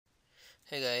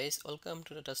Hey guys, welcome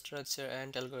to Data Structure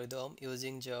and Algorithm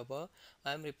using Java.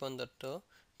 I'm Ripan Datta.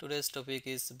 Today's topic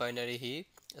is binary heap,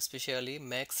 especially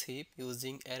max heap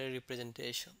using array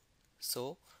representation.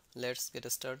 So let's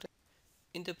get started.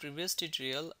 In the previous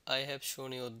tutorial, I have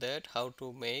shown you that how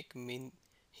to make min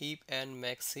heap and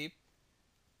max heap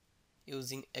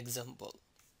using example.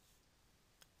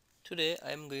 Today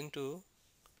I am going to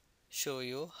show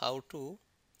you how to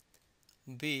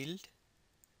build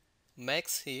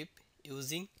max heap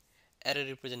using array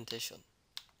representation.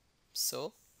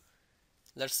 So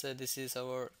let's say this is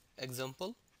our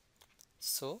example.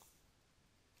 So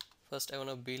first I want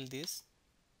to build this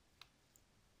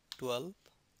 12,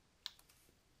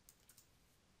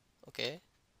 okay,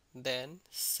 then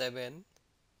 7,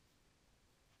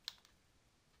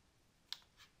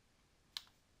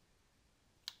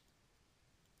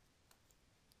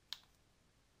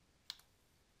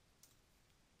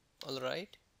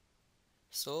 alright.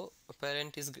 So a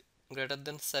parent is greater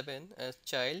than 7 as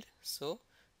child, so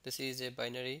this is a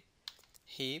binary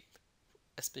heap,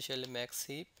 especially max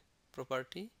heap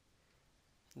property.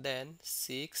 Then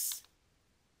 6,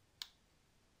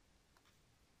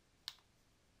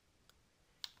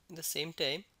 in the same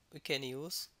time we can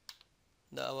use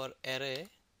our array,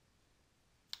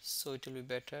 so it will be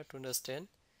better to understand.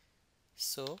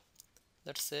 So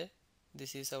let's say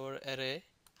this is our array,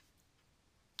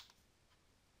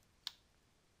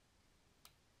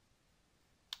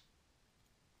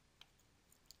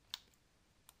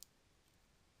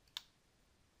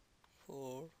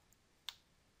 four,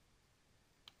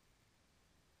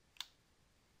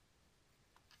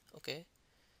 okay.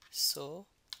 So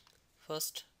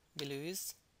first value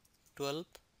is 12,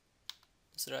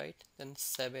 is right, then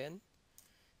 7,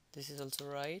 this is also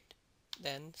right,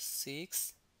 then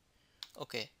 6,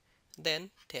 okay,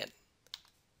 then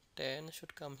 10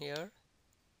 should come here,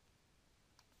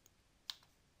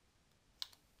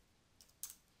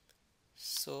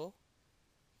 so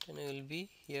 10 will be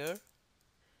here.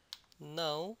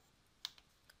 Now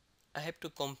I have to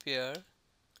compare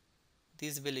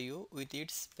this value with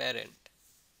its parent,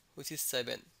 which is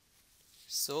 7,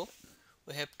 so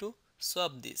we have to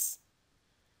swap this.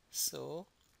 So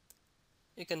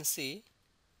you can see,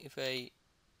 if I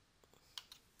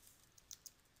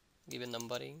give a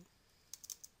numbering,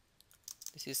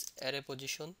 this is array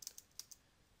position,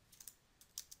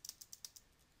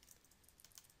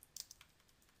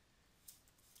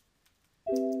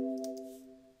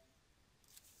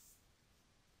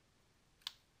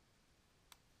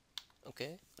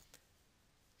 okay.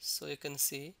 So you can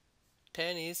see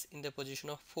 10 is in the position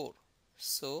of 4,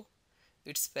 so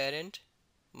its parent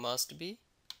must be,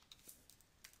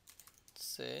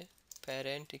 say,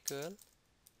 parent equal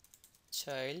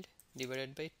child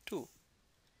divided by 2.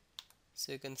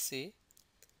 So you can see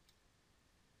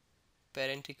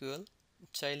parent equal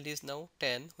child is now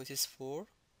 10, which is 4,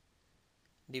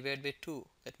 divided by 2,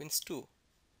 that means 2.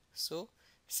 So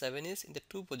 7 is in the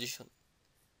 2 position.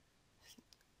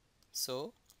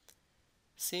 So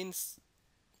since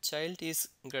child is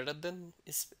greater than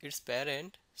its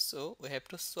parent, so we have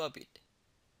to swap it.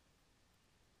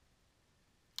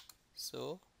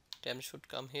 So 10 should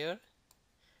come here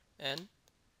and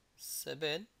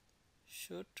 7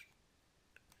 should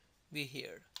be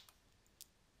here.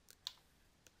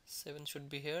 7 should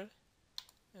be here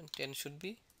and 10 should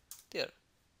be there.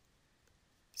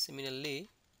 Similarly,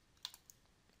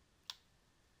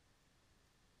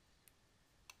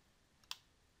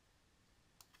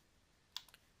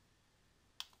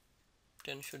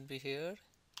 10 should be here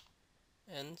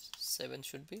and 7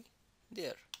 should be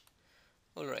there.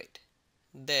 Alright,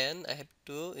 then I have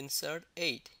to insert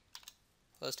 8.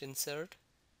 First insert,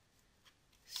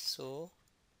 so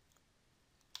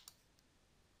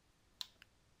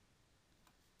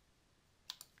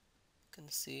you can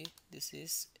see this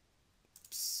is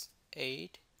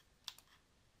 8,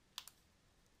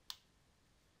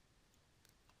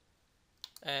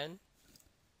 and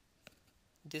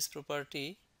this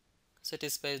property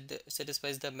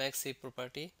satisfies the max heap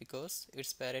property because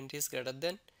its parent is greater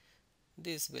than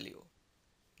this value.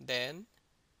 Then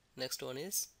next one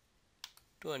is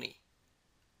 20.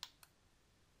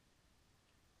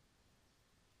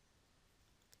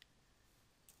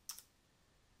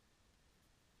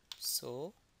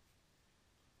 So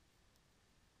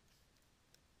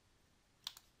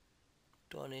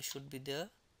 20 should be the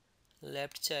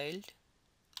left child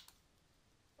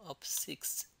of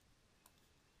 6.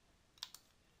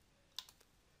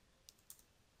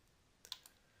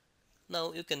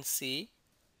 Now you can see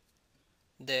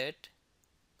that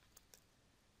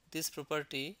this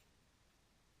property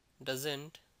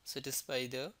doesn't satisfy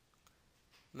the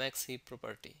max heap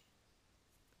property.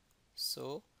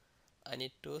 So I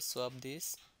need to swap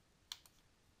this.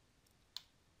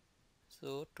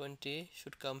 So 20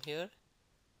 should come here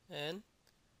and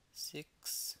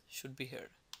 6 should be here.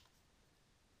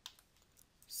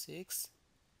 6,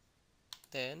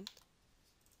 then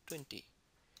 20.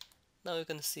 Now you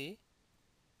can see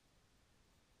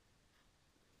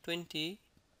 20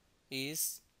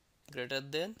 is greater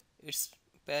than its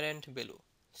parent value.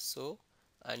 So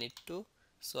I need to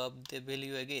swap the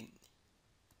value again.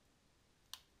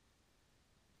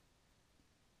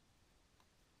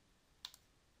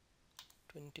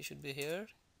 20 should be here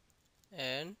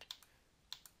and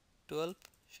 12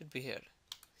 should be here.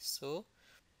 So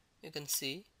you can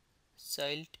see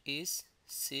child is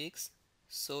 6,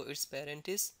 so its parent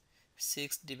is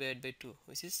 6 divided by 2,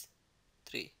 which is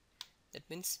 3. That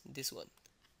means this one.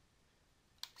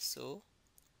 So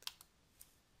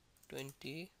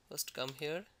 20 first come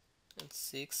here and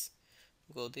 6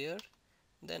 go there.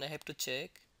 Then I have to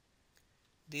check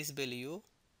this value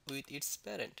with its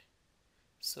parent.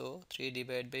 So 3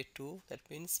 divided by 2, that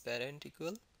means parent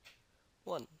equal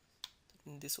 1. That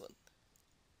means this one.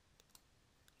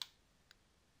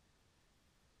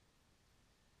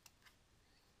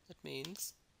 That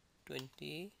means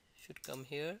 20 should come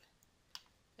here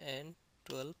and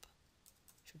 12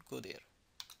 should go there.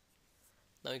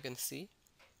 Now you can see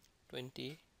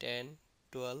 20, 10,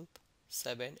 12,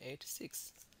 7, 8,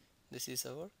 6. This is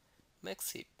our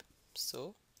max heap.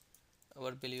 So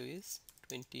our value is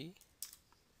 20,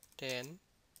 10,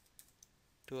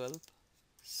 12,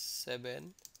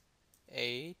 7,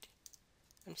 8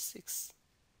 and 6.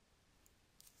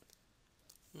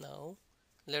 Now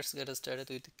let's get started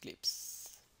with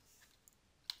clips.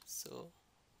 So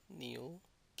new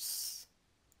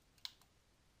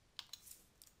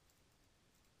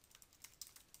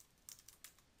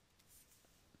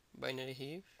binary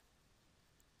heap.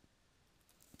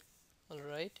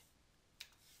 Alright,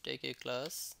 take a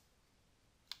class,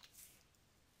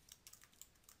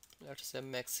 let's say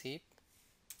max heap.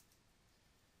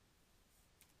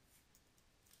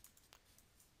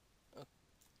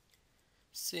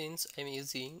 Since I'm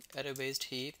using array based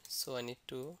heap, so I need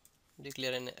to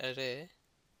declare an array.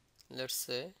 Let's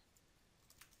say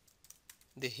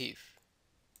the heap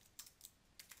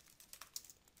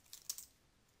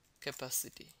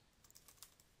capacity.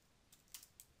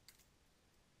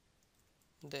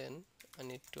 Then I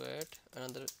need to add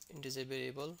another integer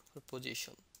variable for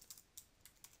position.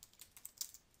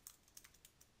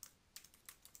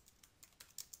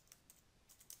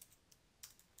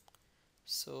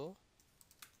 So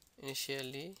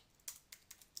initially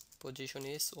position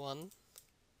is 1,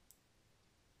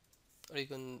 or you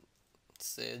can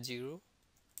say 0.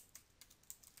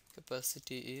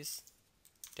 Capacity is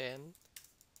 10.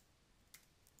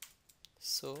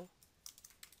 So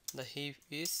the heap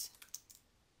is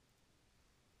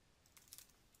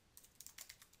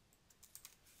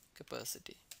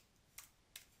capacity.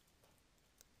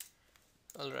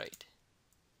 Alright,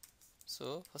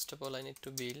 so first of all I need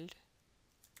to build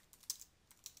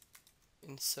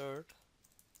insert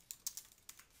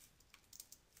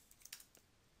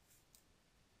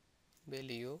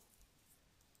value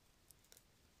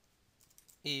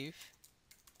if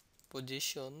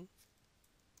position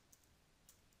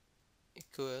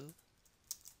equal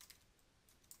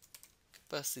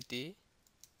capacity,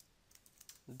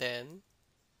 then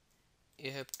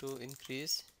you have to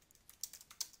increase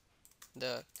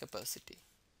the capacity,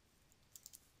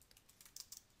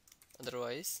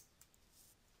 otherwise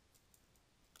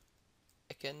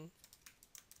I can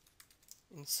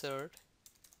insert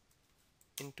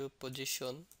into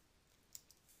position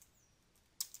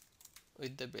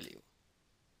with the value.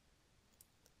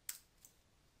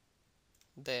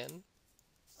 Then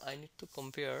I need to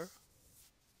compare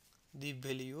the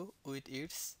value with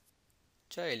its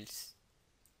childs.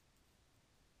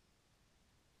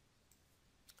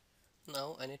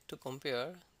 Now I need to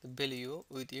compare the value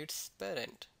with its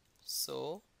parent.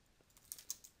 So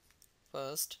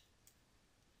first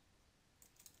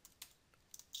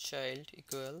child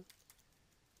equal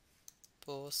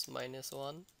pos minus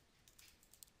 1,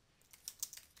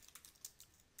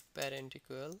 parent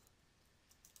equal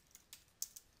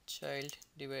child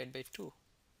divided by 2.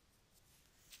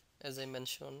 As I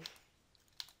mentioned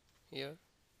here,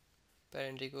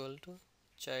 parent equal to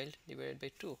child divided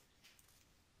by 2.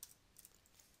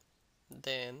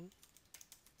 Then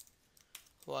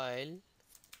while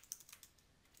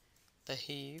the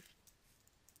heap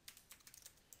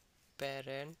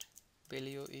parent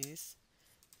value is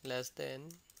less than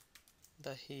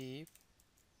the heap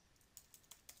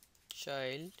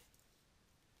child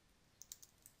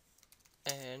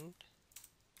and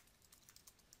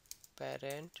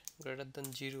parent greater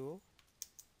than 0,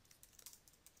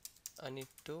 I need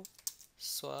to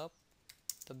swap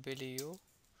the value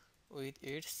with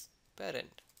its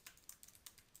parent.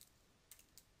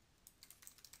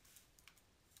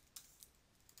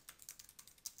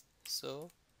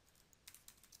 So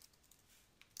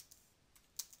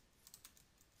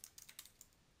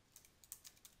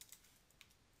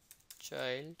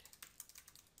child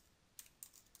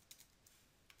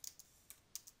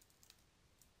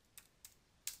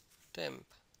temp,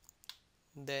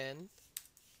 then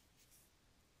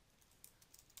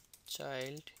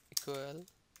child equal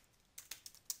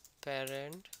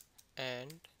parent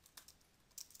and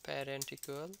parent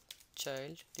equal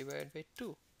child divided by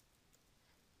 2.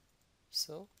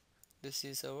 So this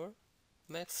is our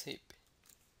max heap.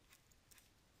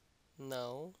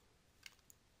 Now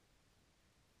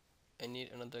I need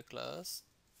another class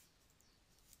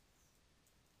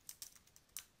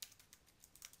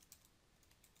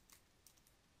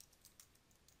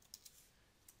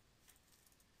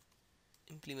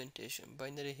implementation,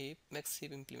 binary heap max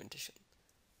heap implementation.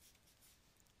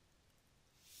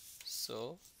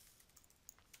 So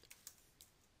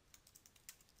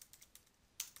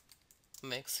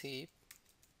max heap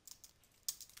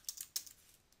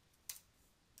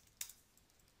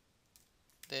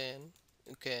then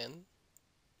you can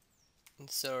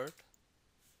insert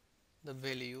the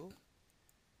value.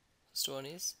 First one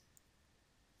is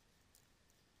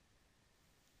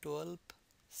 12,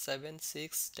 7,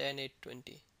 6, 10, 8,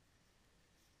 20.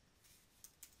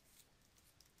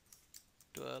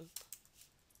 12,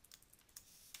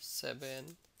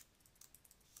 7,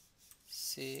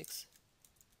 6,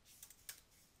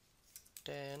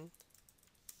 10,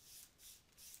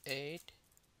 8,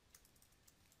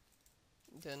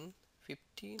 then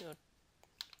 15 or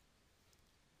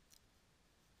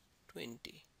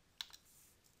 20.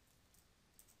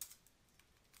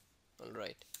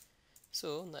 Alright,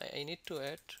 so now I need to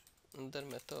add another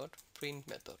method, print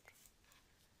method.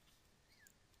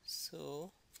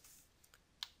 So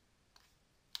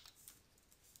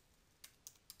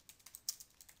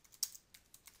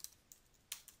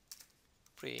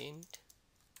print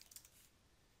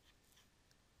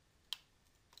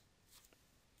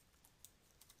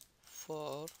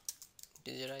for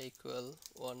integer I equal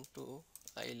 1 to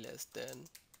I less than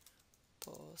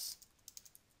pos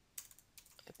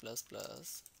I plus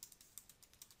plus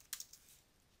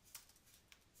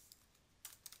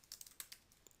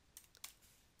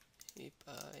heap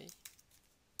I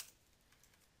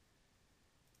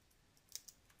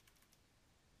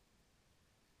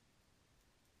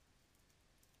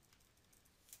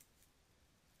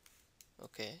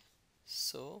okay.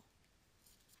 So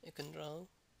you can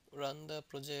run the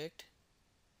project.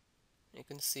 You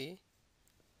can see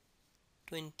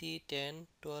 20, 10,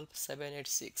 12, 7, 8,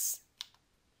 6.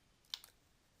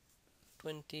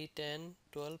 20, 10,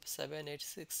 12, 7, 8,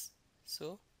 6.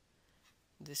 So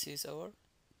this is our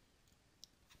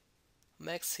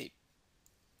max heap.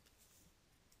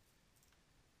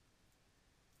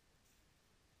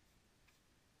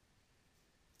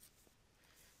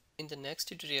 In the next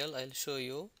tutorial I'll show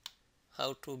you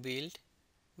how to build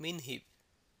min heap.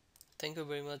 Thank you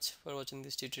very much for watching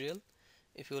this tutorial.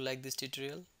 If you like this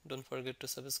tutorial, don't forget to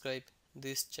subscribe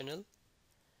this channel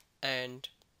and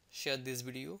share this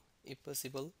video. If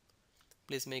possible,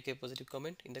 please make a positive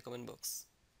comment in the comment box.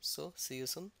 So see you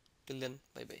soon. Till then,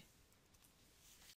 bye bye.